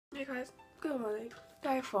Hey guys, good morning.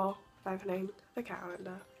 Day 4 of opening the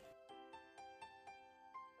calendar.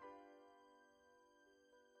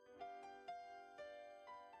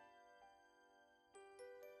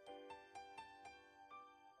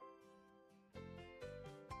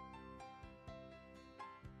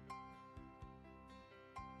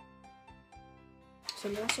 So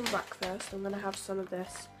now some breakfast. I'm going to have some of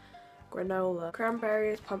this granola.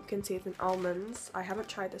 Cranberries, pumpkin seeds and almonds. I haven't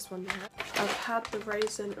tried this one yet. I've had the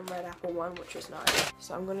raisin and red apple one, which was nice.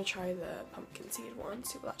 So I'm going to try the pumpkin seed one,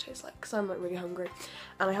 see what that tastes like, because I'm like really hungry.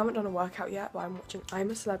 And I haven't done a workout yet, but I'm watching I'm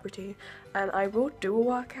a Celebrity. And I will do a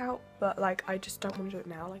workout, but like I just don't want to do it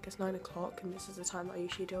now. Like it's 9 o'clock and this is the time that I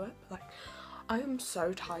usually do it. But like I am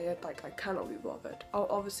so tired, like I cannot be bothered. I'll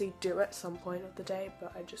obviously do it at some point of the day,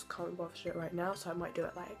 but I just can't bother to do it right now. So I might do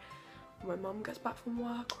it like when my mum gets back from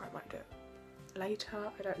work, or I might do it later.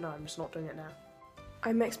 I don't know, I'm just not doing it now.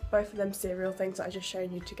 I mixed both of them cereal things that I just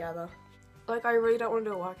shown you together. Like I really don't want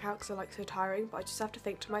to do a workout because they're like so tiring, but I just have to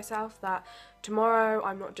think to myself that tomorrow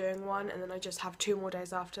I'm not doing one and then I just have 2 more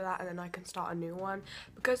days after that and then I can start a new one.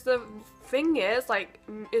 Because the thing is, like,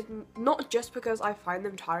 it's not just because I find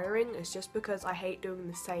them tiring, it's just because I hate doing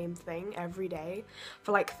the same thing every day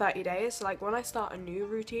for like 30 days. So like when I start a new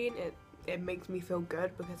routine, it makes me feel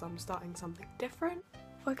good because I'm starting something different.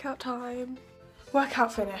 Workout time.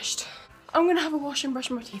 Workout finished. I'm gonna have a wash and brush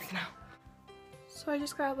my teeth now. So I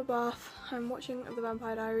just got out of the bath. I'm watching The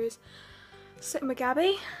Vampire Diaries. Sitting with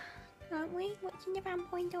Gabby. Aren't we? Watching The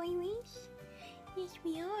Vampire Diaries? Yes,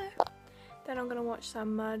 we are. Then I'm gonna watch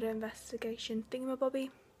some murder investigation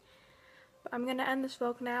thingamabobby. But I'm gonna end this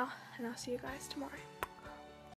vlog now, and I'll see you guys tomorrow.